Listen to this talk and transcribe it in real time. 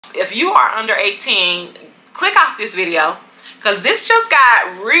pause. If you are under 18, click off this video, because this just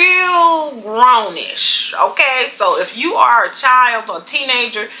got real grownish. Okay, so if you are a child or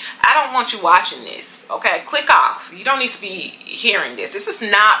teenager, I don't want you watching this. Okay, click off. You don't need to be hearing this. This is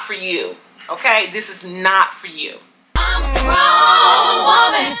not for you. Okay, this is not for you. I'm a grown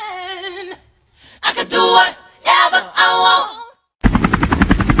woman. I can do whatever I want.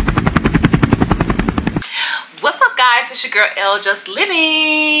 What's up, guys? It's your girl L Just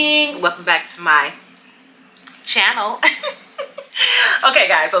Living. Welcome back to my channel. Okay,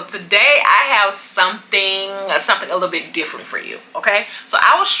 guys, so today I have something a little bit different for you. Okay, so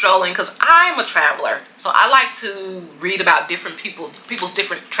I was strolling because I'm a traveler, so I like to read about different people's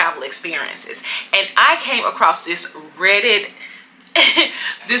different travel experiences, and I came across this Reddit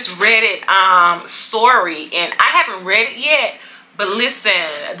story, and I haven't read it yet. But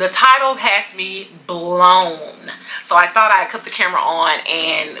listen, the title has me blown. So I thought I'd put the camera on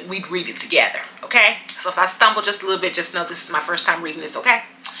and we'd read it together, okay? So if I stumble just a little bit, just know this is my first time reading this, okay?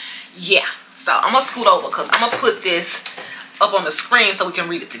 Yeah, so I'm gonna scoot over because I'm gonna put this up on the screen so we can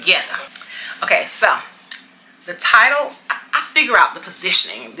read it together. Okay, so the title, I'll figure out the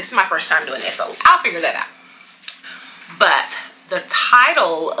positioning. This is my first time doing this, so I'll figure that out. But the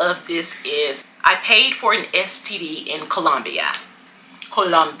title of this is, I paid for an STD in Colombia.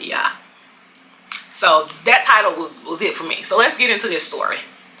 So that title was it for me. So let's get into this story.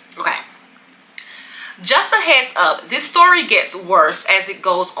 Okay. Just a heads up, this story gets worse as it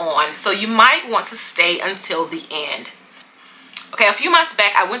goes on, so you might want to stay until the end. Okay, a few months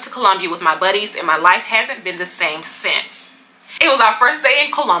back, I went to Colombia with my buddies, and my life hasn't been the same since. It was our first day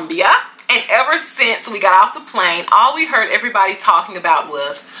in Colombia, and ever since we got off the plane, all we heard everybody talking about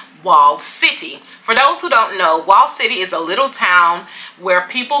was Wall City. For those who don't know, Wall City is a little town where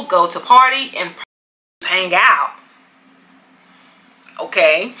people go to party and hang out.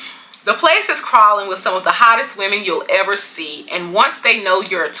 Okay, the place is crawling with some of the hottest women you'll ever see, and once they know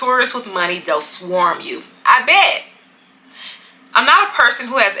you're a tourist with money, they'll swarm you. I bet. I'm not a person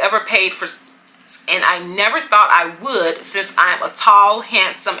who has ever paid for, and I never thought I would, since I'm a tall,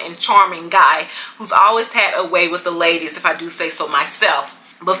 handsome, and charming guy who's always had a way with the ladies, if I do say so myself.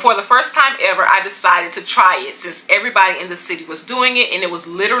 But for the first time ever, I decided to try it since everybody in the city was doing it, and it was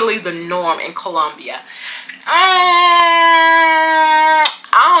literally the norm in Colombia. I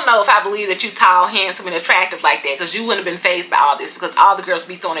don't know if I believe that you tall, handsome, and attractive like that, because you wouldn't have been fazed by all this, because all the girls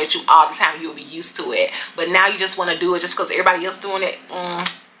be throwing at you all the time. You'll be used to it. But now you just want to do it just because everybody else doing it.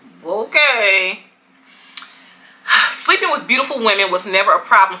 Okay. Sleeping with beautiful women was never a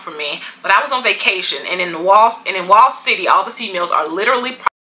problem for me, but I was on vacation, and in Wall City, all the females are literally prostitutes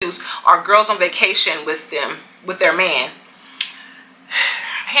or girls on vacation with their man.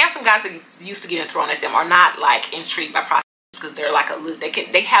 Handsome guys that used to getting thrown at them are not like intrigued by prostitutes, because they're like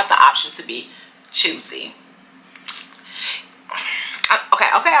they have the option to be choosy. Okay,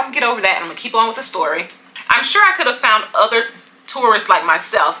 I'm gonna get over that, and I'm gonna keep on with the story. I'm sure I could have found other tourists like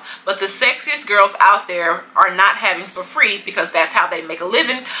myself, but the sexiest girls out there are not having for free, because that's how they make a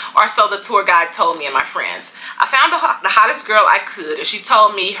living, or so the tour guide told me and my friends. I found the hottest girl I could, and she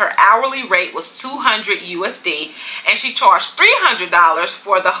told me her hourly rate was $200 USD, and she charged $300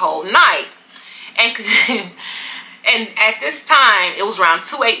 for the whole night. And at this time, it was around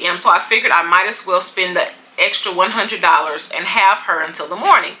 2 a.m., so I figured I might as well spend the extra $100 and have her until the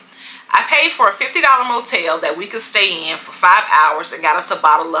morning. I paid for a $50 motel that we could stay in for 5 hours and got us a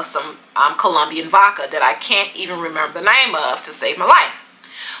bottle of some Colombian vodka that I can't even remember the name of to save my life.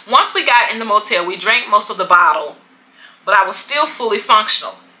 Once we got in the motel, we drank most of the bottle, but I was still fully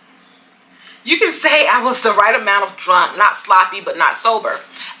functional. You can say I was the right amount of drunk, not sloppy, but not sober.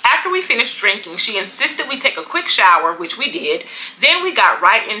 After we finished drinking, she insisted we take a quick shower, which we did. Then we got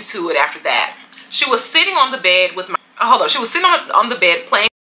right into it after that. She was sitting on the bed with my, she was sitting on the bed playing.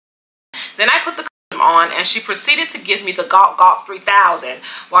 Then I put the condom on, and she proceeded to give me the Gawk Gawk 3000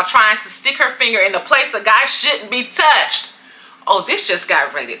 while trying to stick her finger in a place a guy shouldn't be touched. Oh, this just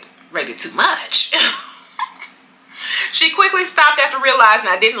got rated too much. She quickly stopped after realizing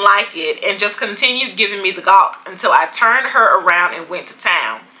I didn't like it and just continued giving me the Gawk until I turned her around and went to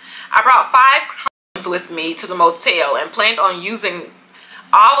town. I brought 5 condoms with me to the motel and planned on using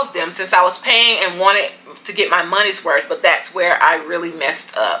all of them since I was paying and wanted to get my money's worth, but that's where I really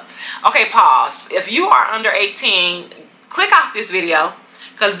messed up. Okay, pause. If you are under 18, click off this video,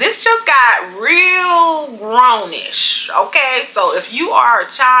 because this just got real grownish. Okay, so if you are a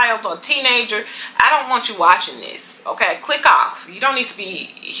child or teenager, I don't want you watching this. Okay, click off. You don't need to be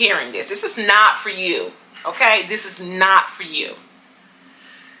hearing this. This is not for you. Okay, this is not for you.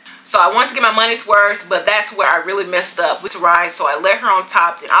 So I wanted to get my money's worth, but that's where I really messed up with the ride. So I let her on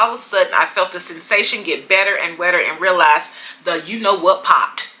top. Then all of a sudden, I felt the sensation get better and wetter and realized the you-know-what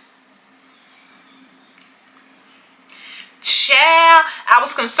popped. Child, I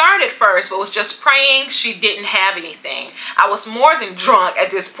was concerned at first, but was just praying she didn't have anything. I was more than drunk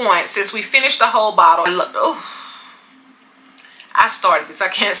at this point. Since we finished the whole bottle, I looked, oh, I've started this. I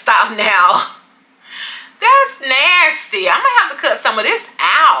can't stop now. That's nasty. I might have to cut some of this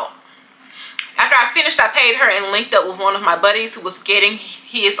out. After I finished, I paid her and linked up with one of my buddies who was getting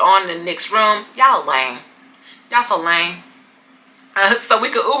his on in the next room. Y'all lame. Y'all so lame. So we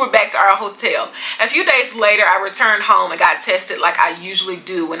could Uber back to our hotel. A few days later, I returned home and got tested like I usually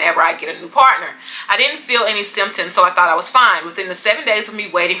do whenever I get a new partner. I didn't feel any symptoms, so I thought I was fine. Within the 7 days of me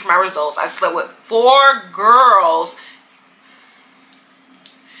waiting for my results, I slept with 4 girls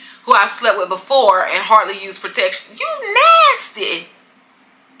who I've slept with before and hardly used protection. You nasty.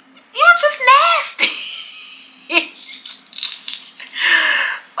 You're just nasty.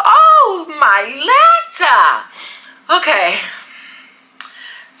 Oh, my Lanta. Okay.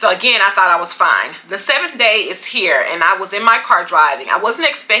 So again, I thought I was fine. The 7th day is here and I was in my car driving. I wasn't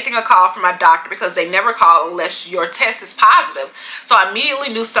expecting a call from my doctor because they never call unless your test is positive. So I immediately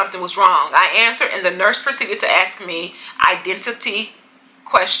knew something was wrong. I answered and the nurse proceeded to ask me identity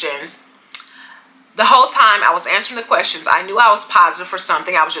questions. The whole time I was answering the questions, I knew I was positive for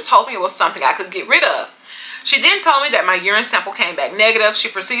something. I was just hoping it was something I could get rid of. She then told me that my urine sample came back negative. She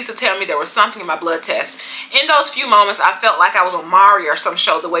proceeds to tell me there was something in my blood test. In those few moments, I felt like I was on Mario or some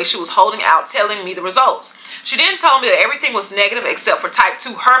show, the way she was holding out, telling me the results. She then told me that everything was negative except for type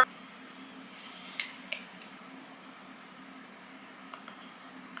 2 herpes.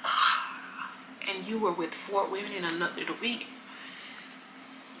 And you were with 4 women in a week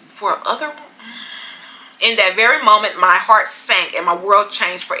for other. In that very moment, my heart sank and my world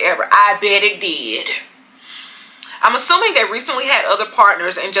changed forever. I bet it did. I'm assuming they recently had other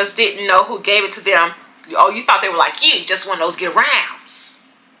partners and just didn't know who gave it to them. Oh, you thought they were like you, just one of those get arounds.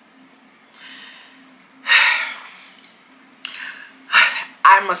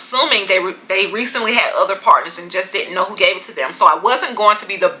 I'm assuming they recently had other partners and just didn't know who gave it to them. So I wasn't going to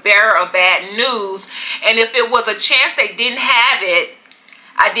be the bearer of bad news. And if it was a chance they didn't have it,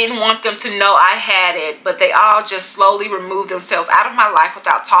 I didn't want them to know I had it. But they all just slowly removed themselves out of my life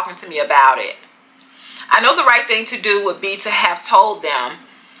without talking to me about it. I know the right thing to do would be to have told them,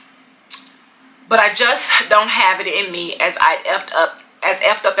 but I just don't have it in me as effed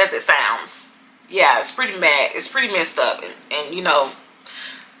up as it sounds. Yeah, it's pretty mad. It's pretty messed up. And you know,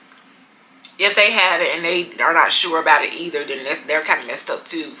 if they had it and they are not sure about it either, then they're kind of messed up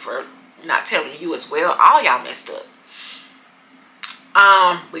too for not telling you as well. All y'all messed up.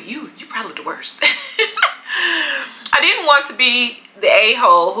 But you probably the worst. I didn't want to be the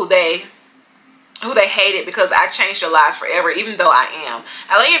a-hole who they hated because I changed their lives forever, even though I am.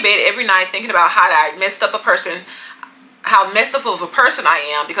 I lay in bed every night thinking about how messed up of a person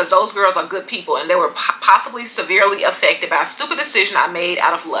I am, because those girls are good people and they were possibly severely affected by a stupid decision I made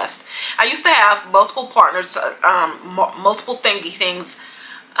out of lust. I used to have multiple partners, multiple thingy things,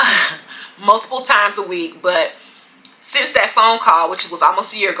 multiple times a week, but since that phone call, which was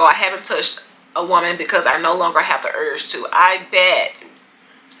almost a year ago, I haven't touched a woman because I no longer have the urge to. I bet.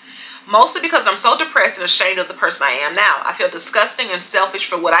 Mostly because I'm so depressed and ashamed of the person I am now. I feel disgusting and selfish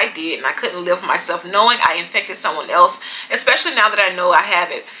for what I did, and I couldn't live with myself knowing I infected someone else, especially now that I know I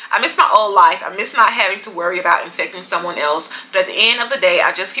have it. I miss my old life. I miss not having to worry about infecting someone else, but at the end of the day,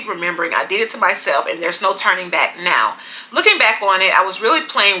 I just keep remembering I did it to myself, and there's no turning back now. Looking back on it, I was really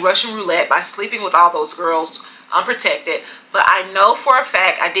playing Russian roulette by sleeping with all those girls unprotected, but I know for a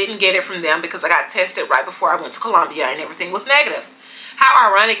fact I didn't get it from them because I got tested right before I went to Colombia and everything was negative.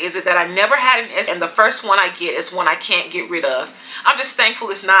 How ironic is it that I never had an S and the first one I get is one I can't get rid of? I'm just thankful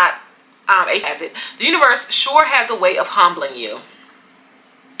it's not has it. The universe sure has a way of humbling you.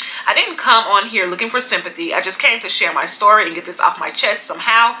 I didn't come on here looking for sympathy. I just came to share my story and get this off my chest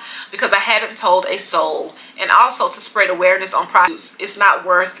somehow because I haven't told a soul, and also to spread awareness on prostitutes. It's not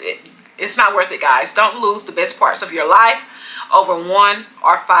worth it. It's not worth it, guys. Don't lose the best parts of your life over 1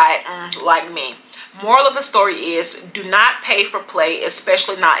 or 5 like me. Moral of the story is, do not pay for play,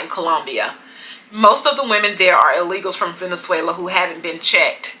 especially not in Colombia. Most of the women there are illegals from Venezuela who haven't been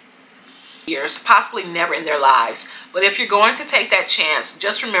checked years, possibly never in their lives. But if you're going to take that chance,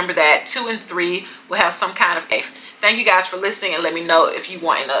 just remember that 2 and 3 will have some kind of faith. Thank you guys for listening, and let me know if you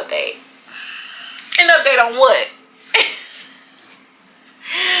want an update. An update on what?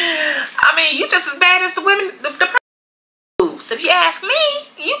 I mean, you just as bad as the women, the if you ask me.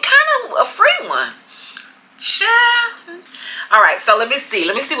 You kind of a free one. Child. All right, so let me see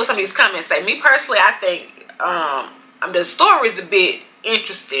what some of these comments say. Me personally, I think the story is a bit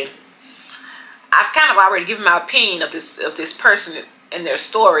interesting. I've kind of already given my opinion of this person and their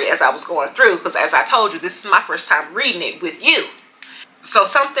story as I was going through, because as I told you, this is my first time reading it with you. So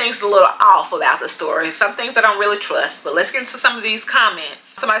some things a little off about the story, some things I don't really trust. But let's get into some of these comments.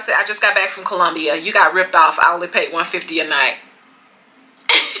 Somebody said, I just got back from Colombia. You got ripped off. I only paid $150 a night.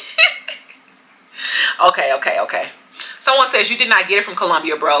 Okay. Someone says, you did not get it from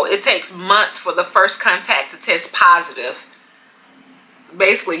Colombia, bro. It takes months for the first contact to test positive.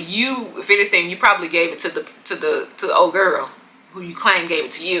 Basically, you, if anything, you probably gave it to the old girl who you claim gave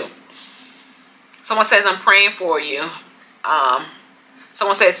it to you. Someone says, I'm praying for you.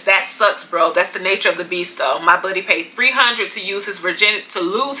 Someone says, that sucks, bro. That's the nature of the beast, though. My buddy paid $300 to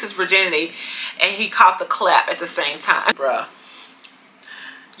lose his virginity, and he caught the clap at the same time, bro.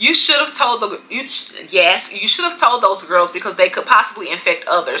 You should have told you should have told those girls, because they could possibly infect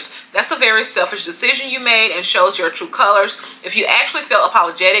others. That's a very selfish decision you made and shows your true colors. If you actually felt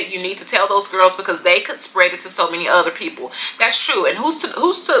apologetic, you need to tell those girls, because they could spread it to so many other people. That's true. And who's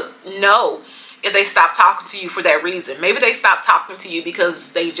to know if they stop talking to you for that reason? Maybe they stopped talking to you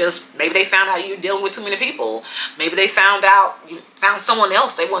because maybe they found out you're dealing with too many people. Maybe they found out you found someone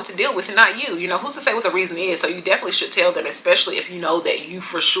else they want to deal with and not you. You know, who's to say what the reason is? So you definitely should tell them, especially if you know that you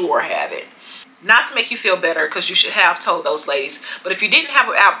for sure have it. Not to make you feel better, because you should have told those ladies. But if you didn't have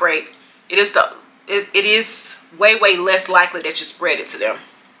an outbreak, it is way less likely that you spread it to them.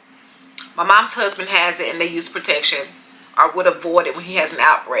 My mom's husband has it, and they use protection, or would avoid it when he has an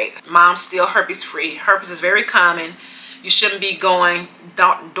outbreak. Mom's still herpes free. Herpes is very common. You shouldn't be going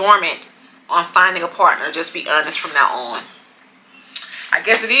dormant on finding a partner. Just be honest from now on. I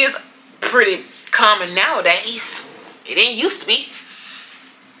guess it is pretty common nowadays. It didn't used to be.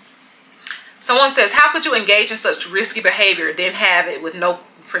 Someone says, how could you engage in such risky behavior, then have it with no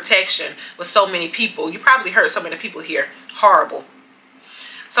protection with so many people? You probably hurt so many people here. Horrible.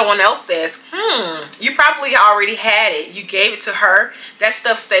 Someone else says, you probably already had it. You gave it to her. That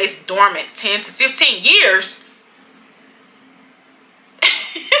stuff stays dormant 10 to 15 years.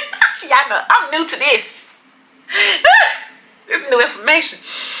 Y'all know, I'm new to this. This is new information.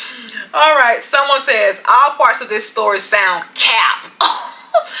 All right, someone says, all parts of this story sound cap.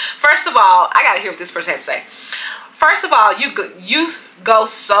 First of all, I got to hear what this person has to say. First of all, you go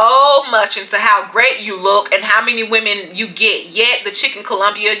so much into how great you look and how many women you get. Yet the chick in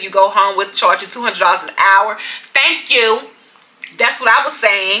Colombia you go home with charge you $200 an hour. Thank you. That's what I was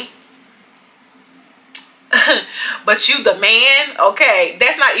saying. But you the man? Okay,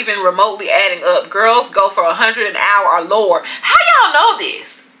 that's not even remotely adding up. Girls go for $100 an hour or lower. How y'all know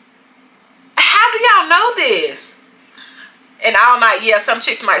this? How do y'all know this? And all night, yeah, some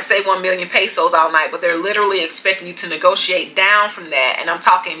chicks might say 1 million pesos all night, but they're literally expecting you to negotiate down from that. And I'm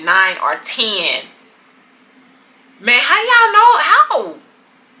talking 9 or 10. Man, how y'all know? How?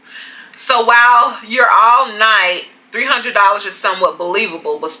 So while you're all night, $300 is somewhat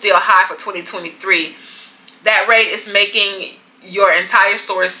believable, but still high for 2023. That rate is making your entire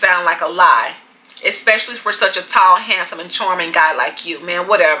story sound like a lie, especially for such a tall, handsome, and charming guy like you. Man,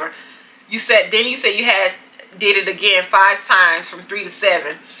 whatever. You said you had did it again 5 times from 3 to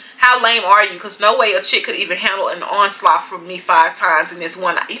 7. How lame are you? Because no way a chick could even handle an onslaught from me 5 times in this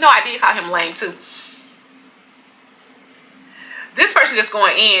one. You know, I did call him lame too. This person just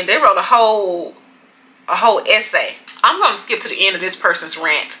going in. They wrote a whole essay. I'm going to skip to the end of this person's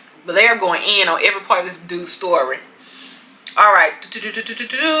rant, but they're going in on every part of this dude's story. All right,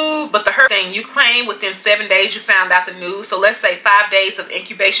 but the hurt thing, you claim within 7 days you found out the news. So let's say 5 days of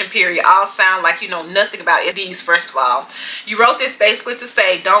incubation period. All sound like you know nothing about STDs. First of all, you wrote this basically to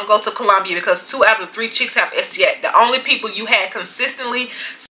say don't go to Colombia because 2 out of 3 chicks have STD. The only people you had consistently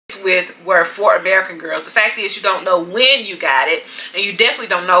sex with were 4 American girls. The fact is you don't know when you got it, and you definitely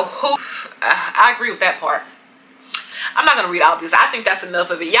don't know who. I agree with that part. I'm not going to read all this. I think that's enough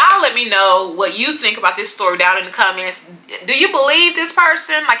of it. Y'all let me know what you think about this story down in the comments. Do you believe this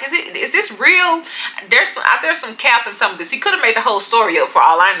person? Like, is this real? There's some cap in some of this. He could have made the whole story up for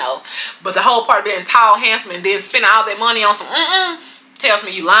all I know. But the whole part of being tall, handsome, and then spending all that money on some tells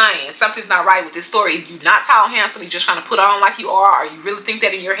me you lying. Something's not right with this story. If you're not tall, handsome, you're just trying to put on like you are, or you really think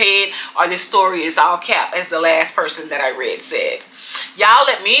that in your head, or this story is all cap, as the last person that I read said. Y'all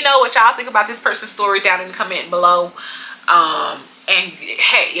let me know what y'all think about this person's story down in the comment below. And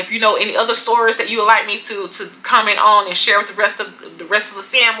hey, if you know any other stories that you would like me to comment on and share with the rest of the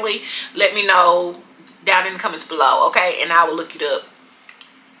family, let me know down in the comments below, okay? And I will look it up.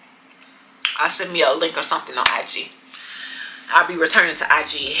 I'll send me a link or something on IG. I'll be returning to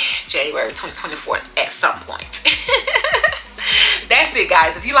IG January 2024 at some point. That's it,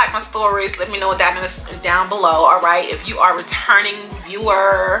 guys. If you like my stories, let me know down below. All right, if you are a returning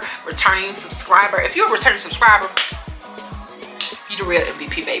viewer, returning subscriber, if you're a returning subscriber, you're the real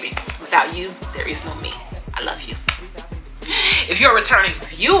MVP, baby. Without you, there is no me. I love you. If you're a returning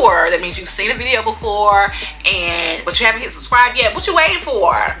viewer, that means you've seen a video before but you haven't hit subscribe yet. What you waiting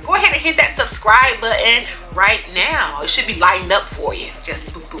for? Go ahead and hit that subscribe button right now. It should be lighting up for you.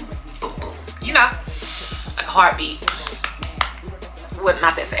 Just boom, boom, boom, boom. You know, like a heartbeat. Well,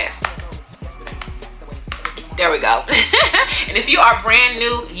 not that fast. There we go. And if you are brand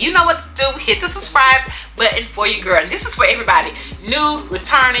new, you know what to do. Hit the subscribe button for your girl. And this is for everybody, new,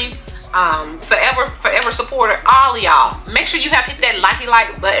 returning, forever supporter, all of y'all. Make sure you have hit that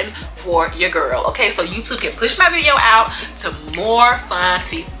like button for your girl. Okay, so YouTube can push my video out to more fun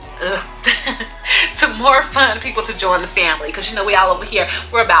people. To more fun people to join the family, because you know we all over here,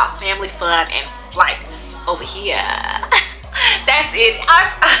 we're about family fun and flights over here. That's it.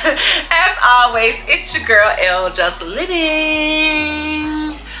 As always, it's your girl L, just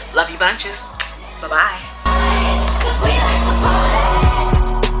living. Love you bunches. Bye bye.